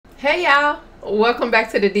Hey y'all, welcome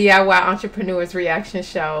back to the DIY Entrepreneurs Reaction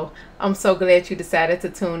Show. I'm so glad you decided to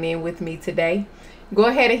tune in with me today. Go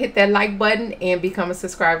ahead and hit that like button and become a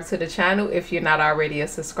subscriber to the channel if you're not already a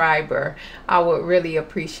subscriber. I would really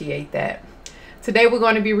appreciate that. Today we're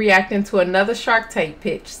going to be reacting to another Shark Tank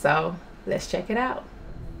pitch, so let's check it out.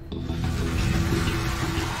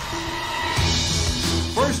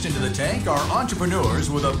 First into the tank are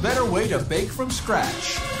entrepreneurs with a better way to bake from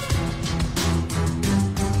scratch.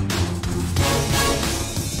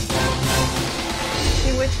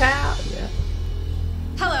 Yeah.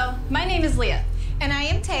 Hello, my name is Leah. And I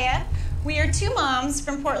am Taya. We are two moms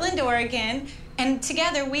from Portland, Oregon, and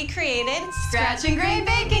together we created Scratch and Grade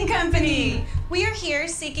Baking Company. We are here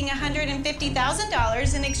seeking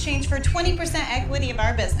 $150,000 in exchange for 20% equity of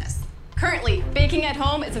our business. Currently, baking at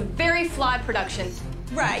home is a very flawed production.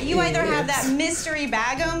 Right, you either have that mystery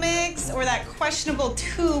bago mix or that questionable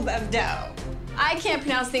tube of dough. I can't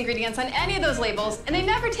pronounce the ingredients on any of those labels, and they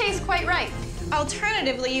never taste quite right.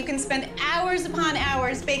 Alternatively, you can spend hours upon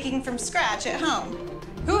hours baking from scratch at home.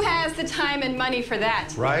 Who has the time and money for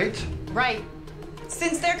that? Right? Right.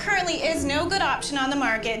 Since there currently is no good option on the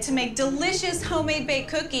market to make delicious homemade baked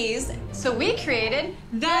cookies, So we created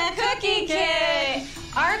the Cookie Kit!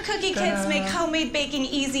 Our cookie kits make homemade baking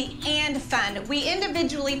easy and fun. We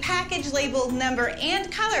individually package, label, number, and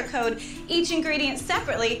color code each ingredient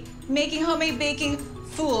separately, making homemade baking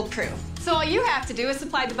foolproof. So all you have to do is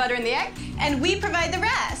supply the butter and the egg, And we provide the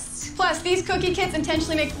rest. plus these cookie kits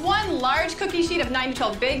intentionally make one large cookie sheet of 9 to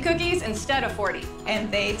 12 big cookies instead of 40.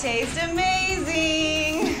 And they taste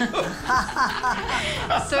amazing.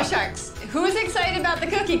 So sharks, who's excited about the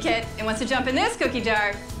cookie kit and wants to jump in this cookie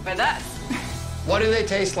jar with us? What do they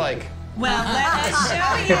taste like? Well, let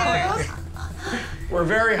us show We're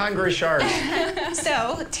very hungry sharks. you.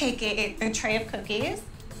 So, take a tray of cookies.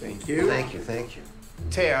 Thank you. Thank you, thank you.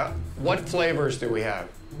 Taya, what flavors do we have?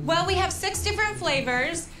 Well, we have 6 different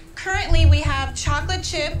flavors. Currently, we have chocolate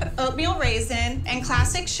chip, oatmeal raisin, and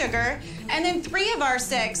classic sugar. And then 3 of our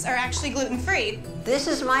 6 are actually gluten-free. This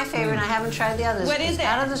is my favorite, and I haven't tried the others. What is It's it?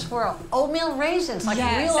 out of this world. Oatmeal raisins, like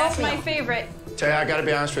Yes, real that's oatmeal. my favorite. Taya, I gotta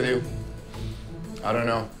be honest with you. I don't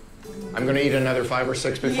know. I'm gonna eat another 5 or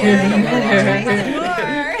 6 before Yeah, I you become better try some more.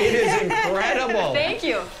 more. It is incredible. Thank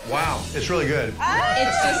you. Wow, it's really good.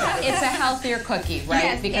 It's a healthier cookie, right?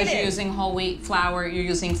 Yes, because it you're is. using whole wheat flour, you're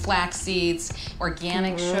using flax seeds,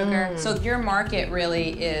 organic sugar. So your market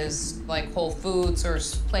really is like Whole Foods or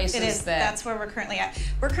places It is. that. That's where we're currently at.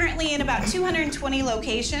 We're currently in about 220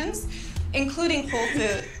 locations, including Whole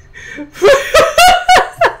Foods.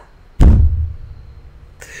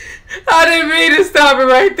 I didn't mean to stop it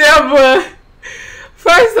right there, but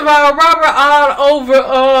first of all, Robert all over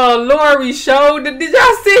Lori's shoulder. Did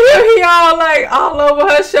y'all see him? He all over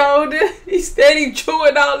her shoulder. He steady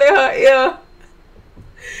chewing all in her ear.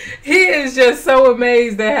 He is just so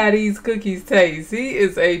amazed at how these cookies taste. He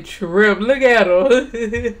is a trip. Look at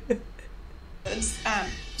him.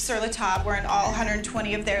 Sur La Table, we're in all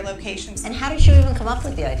 120 of their locations. And how did you even come up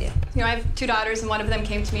with the idea? You know, I have 2 daughters, and one of them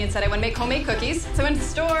came to me and said, I want to make homemade cookies. So I went to the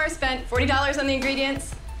store, spent $40 on the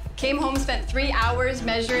ingredients, came home, spent 3 hours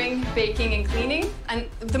measuring, baking, and cleaning. And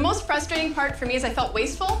the most frustrating part for me is I felt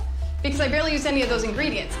wasteful because I barely used any of those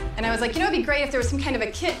ingredients. And I was like, you know, it'd be great if there was some kind of a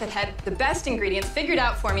kit that had the best ingredients figured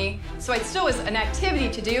out for me, so it still was an activity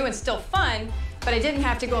to do and still fun, but I didn't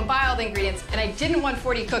have to go and buy all the ingredients, and I didn't want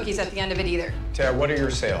 40 cookies at the end of it either. Taya, what are your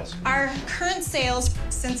sales? Our current sales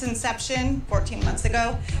since inception, 14 months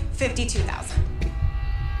ago, 52,000.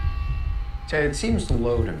 Taya, it seems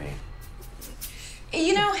low to me.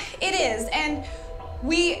 You know, it is, and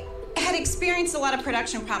we had experienced a lot of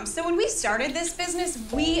production problems. So when we started this business,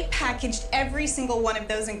 we packaged every single one of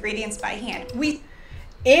those ingredients by hand.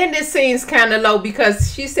 And it seems kind of low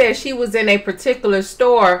because she said she was in a particular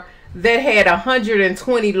store that had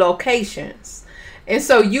 120 locations. And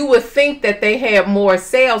so you would think that they had more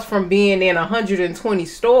sales from being in 120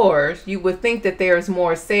 stores. You would think that there's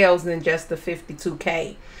more sales than just the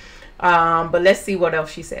 52K. But let's see what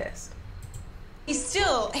else she says. We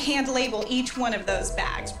still hand label each one of those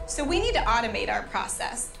bags. So we need to automate our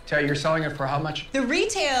process. Taya, you're selling it for how much? The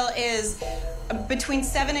retail is between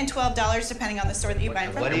 $7 and $12 depending on the store that you buy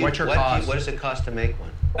it from. What's your cost? What does it cost to make one?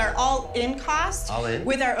 Our all-in cost, All in?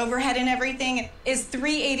 with our overhead and everything, is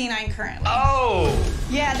 $389 currently. Oh!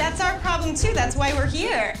 Yeah, that's our problem too. That's why we're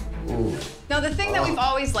here. Ooh. Now, the thing that we've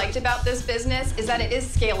always liked about this business is that it is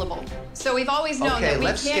scalable. So we've always known Okay, that we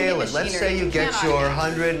let's can scale get it. machinery. Let's say you we get can your automate.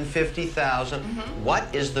 150,000.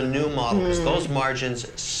 What is the new model? Because those margins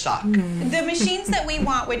suck. The machines that we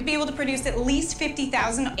want would be able to produce at least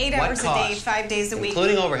 50,000, 8 What hours a day, cost? 5 days a week.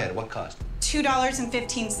 Including overhead, what cost?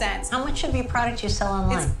 $2.15. How much of your product you sell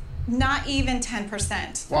online? It's not even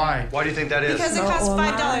 10%. Why? Why do you think that is? Because it costs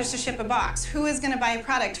 $5 to ship a box. Who is going to buy a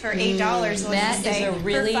product for $8? Let's That just say, is a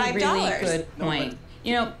really, for $5? really good point.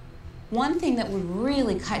 You know, one thing that would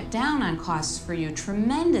really cut down on costs for you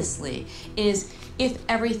tremendously is if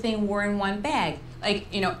everything were in one bag.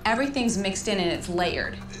 Like, you know, everything's mixed in and it's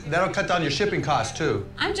layered. That'll cut down your shipping costs too.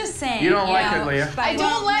 I'm just saying. You don't like it, Leah? I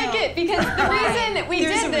don't like it because the reason we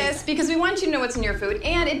did this, because we want you to know what's in your food,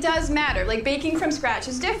 and it does matter. Like baking from scratch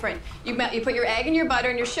is different. You put your egg and your butter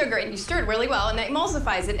and your sugar and you stir it really well and that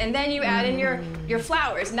emulsifies it, and then you add in your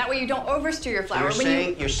flours, and that way you don't overstir your flour.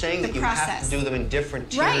 You're saying that you have to do them in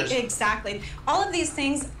different tiers. Right, exactly. All of these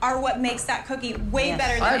things are what makes that cookie way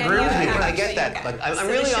better than any I agree with other you, but I package get that. you But get. I'm So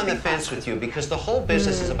really the on the shipping fence with you because the whole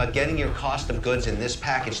business is about getting your cost of goods in this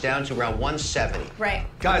package down to around $170. Right.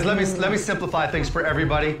 Guys, let me simplify things for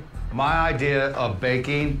everybody. My idea of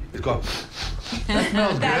baking is go. That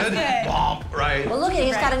smells good. Bomb, right? Well, look at it.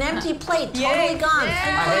 He's got an empty plate, totally gone.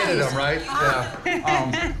 I hated them, right?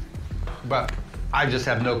 Yeah. But I just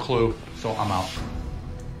have no clue, so I'm out.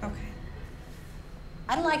 Okay.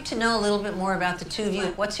 I'd like to know a little bit more about the two of you.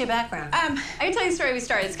 What's your background? I can tell you a story. We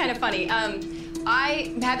started. It's kind of funny.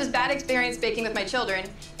 I had this bad experience baking with my children,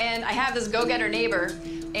 and I have this go-getter neighbor,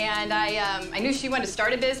 and I knew she wanted to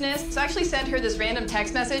start a business, so I actually sent her this random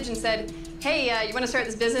text message and said, hey, you want to start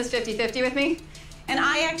this business 50-50 with me? And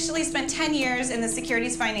I actually spent 10 years in the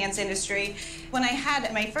securities finance industry. When I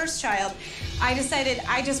had my first child, I decided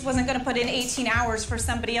I just wasn't going to put in 18 hours for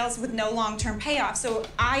somebody else with no long-term payoff. So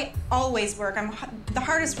I always work. I'm the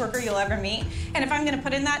hardest worker you'll ever meet. And if I'm going to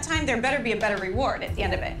put in that time, there better be a better reward at the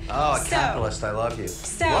end of it. Oh, a capitalist. I love you.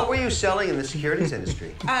 What were you selling in the securities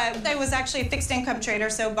industry? I was actually a fixed income trader,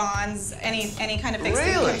 so bonds, any kind of fixed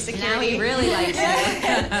income security. Now he really likes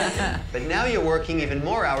it. But now you're working even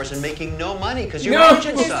more hours and making no money because your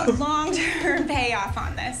margins suck. There's a long-term payoff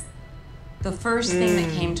on this. The first thing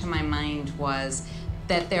that came to my mind was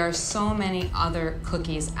that there are so many other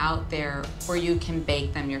cookies out there where you can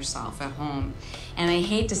bake them yourself at home. And I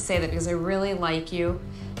hate to say that because I really like you,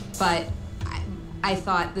 but I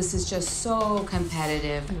thought this is just so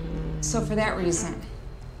competitive. So for that reason,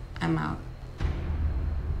 I'm out.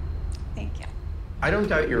 Thank you. I don't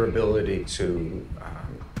doubt your ability to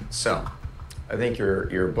sell. I think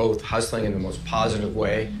you're both hustling in the most positive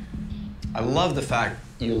way. I love the fact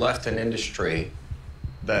you left an industry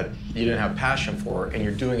that you didn't have passion for, and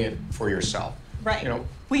you're doing it for yourself. Right. You know,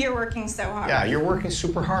 we are working so hard. yeah, you're working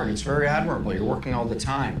super hard. It's very admirable. You're working all the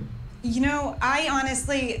time. You know, I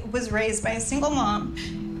honestly was raised by a single mom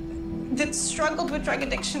that struggled with drug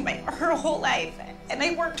addiction her whole life, and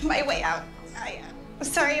I worked my way out.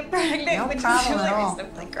 Sorry, I'm pregnant. No problem at all.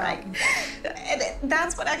 Simply crying. And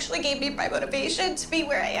that's what actually gave me my motivation to be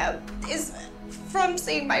where I am, is from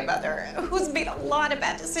seeing my mother, who's made a lot of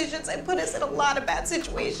bad decisions and put us in a lot of bad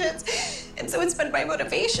situations. And so it's been my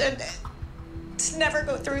motivation to never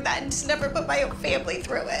go through that and to never put my own family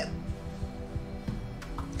through it.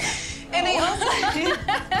 And I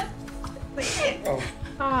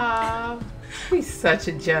also... he's such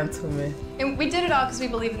a gentleman. And we did it all because we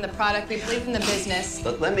believe in the product, we believe in the business.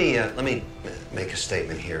 Let me make a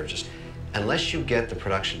statement here. Just unless you get the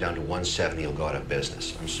production down to 170, you'll go out of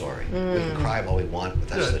business. I'm sorry. We can cry all we want, but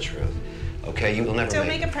that's the truth. Okay, you will never don't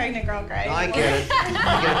make a pregnant girl cry. No, I get it.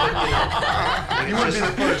 I get it. You want to be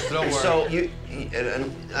the first, don't worry. So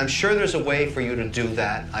and I'm sure there's a way for you to do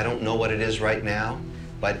that. I don't know what it is right now,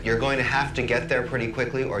 but you're going to have to get there pretty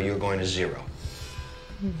quickly, or you're going to zero.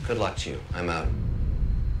 Good luck to you. I'm out.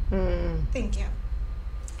 Thank you.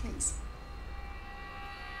 Thanks.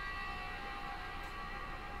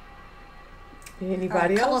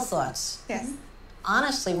 Anybody A couple else? of thoughts. Yes.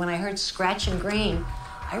 Honestly, when I heard scratch and grain,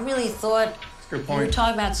 I really thought Good you point. were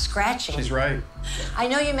talking about scratching. She's right. I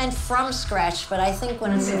know you meant from scratch, but I think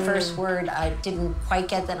when it's the first word, I didn't quite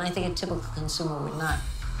get that, and I think a typical consumer would not.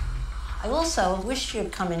 I also wish you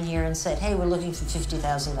had come in here and said, hey, we're looking for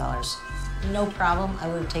 $50,000. No problem, I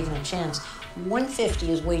would have taken a chance. $150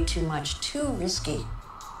 is way too much, too risky.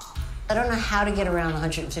 I don't know how to get around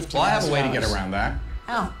 $150,000. Well, I have a way to get around that.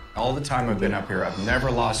 How? All the time I've been up here, I've never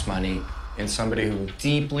lost money in somebody who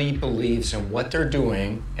deeply believes in what they're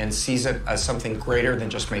doing and sees it as something greater than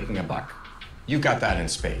just making a buck. You've got that in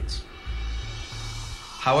spades.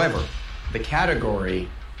 However, the category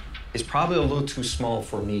is probably a little too small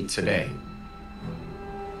for me today.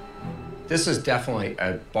 This is definitely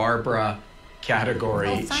a Barbara category.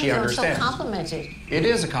 Oh, thank she you. understands. I'm so complimented. It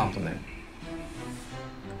is a compliment.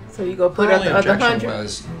 So you go put Her up only the other objection 100?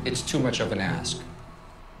 was it's too much of an ask.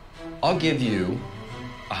 I'll give you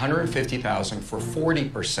 $150,000 for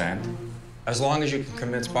 40%, as long as you can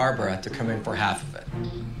convince Barbara to come in for half of it.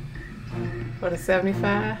 For the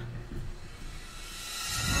 75?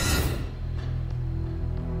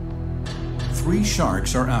 Three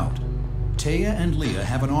sharks are out. Taya and Leah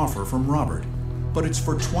have an offer from Robert, but it's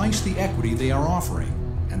for twice the equity they are offering,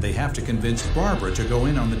 and they have to convince Barbara to go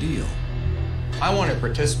in on the deal. I want to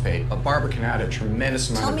participate, but Barbara can add a tremendous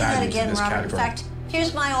amount Tell of me that value to again, this Robert. category. In fact,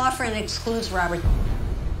 here's my offer and it excludes Robert.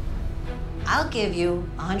 I'll give you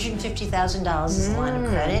 $150,000 as a line of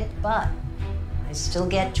credit, but I still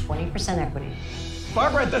get 20% equity.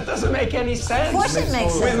 Barbara, that doesn't make any sense. Of course it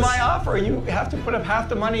makes sense. With my offer, you have to put up half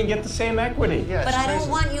the money and get the same equity. Yeah, But I crazy. don't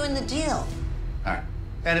want you in the deal. All right.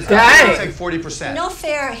 And it's Dang. going to take 40%. No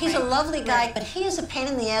fair. He's a lovely guy, but he is a pain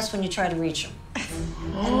in the ass when you try to reach him.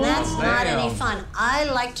 And that's not any fun. I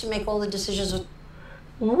like to make all the decisions with...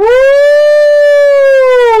 Woo!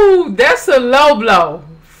 That's a low blow.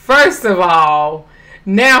 First of all,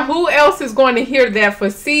 now who else is going to hear that for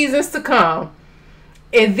seasons to come?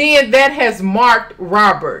 And then that has marked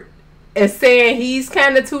Robert as saying he's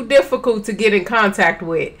kind of too difficult to get in contact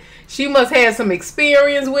with. She must have some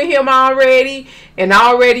experience with him already and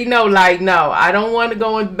already know, like, no, I don't want to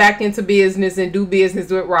go back into business and do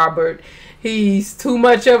business with Robert. He's too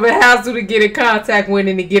much of a hassle to get in contact with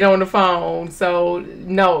and to get on the phone. So,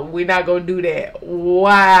 no, we're not going to do that.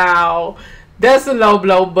 Wow. That's a low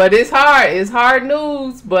blow, but it's hard. It's hard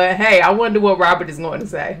news. But, hey, I wonder what Robert is going to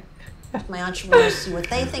say. My entrepreneurs, see what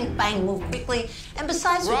they think, bang, move quickly. And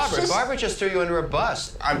besides, Robert, Barbara just threw you under a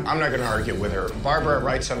bus. I'm not going to argue with her. Barbara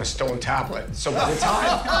writes on a stone tablet, so by the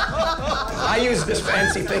time I use this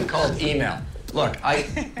fancy thing called email. Look,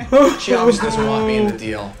 she obviously doesn't want me in the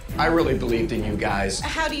deal. I really believed in you guys.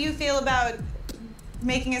 How do you feel about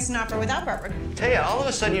making us an offer without Barbara? Taya, all of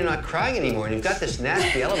a sudden you're not crying anymore, and you've got this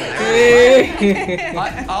nasty element.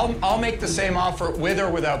 I'll make the same offer with or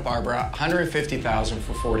without Barbara. $150,000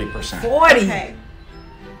 for 40%. 40. Okay.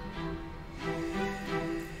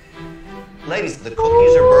 Ladies, the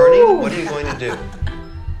cookies are burning. What are you going to do?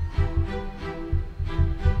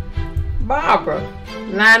 Barbara,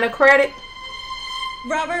 line of credit?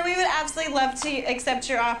 Robert, we would absolutely love to accept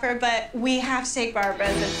your offer, but we have to take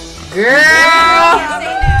Barbara's. Girl! Can't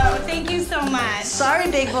say no. Thank you so much.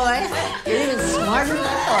 sorry, big boy. You're even smarter than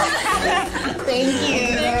I thought.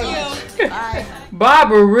 Thank you. Bye.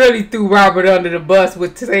 Barbara really threw Robert under the bus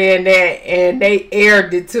with saying that, and they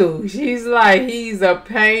aired it too. She's like, he's a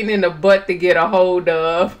pain in the butt to get a hold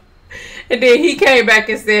of. And then he came back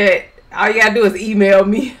and said, all you gotta do is email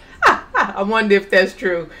me. I wonder if that's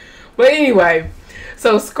true. But anyway,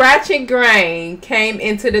 so Scratch and Grain came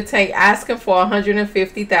into the tank asking for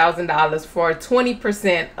 $150,000 for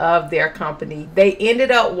 20% of their company. They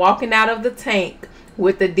ended up walking out of the tank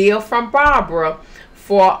with the deal from Barbara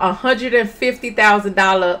for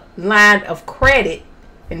 $150,000 line of credit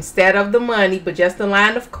instead of the money, but just a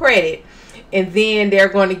line of credit. And then they're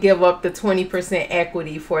going to give up the 20%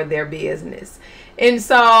 equity for their business. And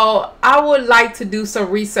so I would like to do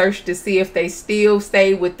some research to see if they still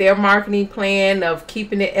stay with their marketing plan of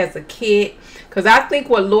keeping it as a kit. Because I think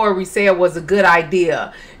what Lori said was a good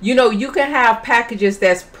idea. You know, you can have packages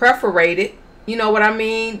that's perforated. You know what I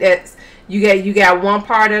mean? That's you got one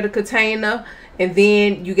part of the container, and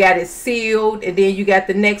then you got it sealed, and then you got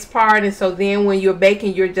the next part. And so then when you're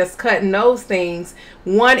baking, you're just cutting those things.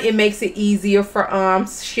 One, it makes it easier for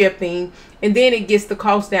shipping, and then it gets the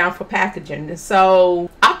cost down for packaging. And so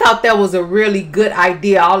I thought that was a really good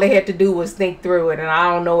idea. All they had to do was think through it. And I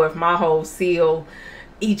don't know if my whole seal,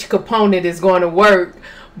 each component is going to work,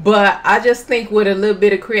 but I just think with a little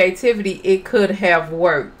bit of creativity, it could have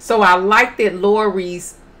worked. So I liked it,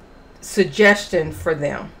 Lori's suggestion for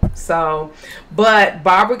them. So, but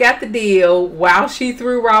Barbara got the deal while she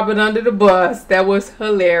threw Robert under the bus. That was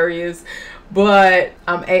hilarious. But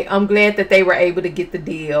I'm glad that they were able to get the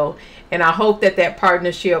deal, and I hope that that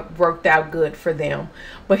partnership worked out good for them.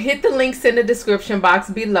 But hit the links in the description box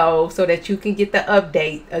below so that you can get the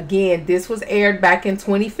update. Again, this was aired back in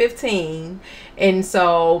 2015, and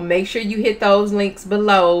so make sure you hit those links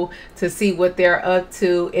below to see what they're up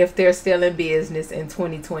to, if they're still in business in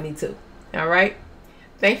 2022. All right.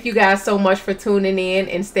 Thank you guys so much for tuning in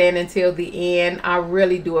and staying until the end. I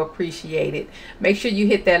really do appreciate it. Make sure you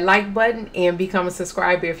hit that like button and become a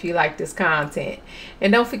subscriber if you like this content.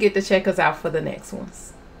 And don't forget to check us out for the next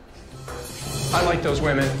ones. I like those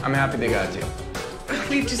women. I'm happy they got a deal.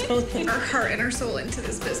 We've just both put our heart and our soul into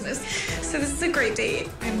this business. So this is a great date.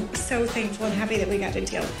 I'm so thankful and happy that we got a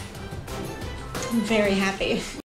deal. I'm very happy.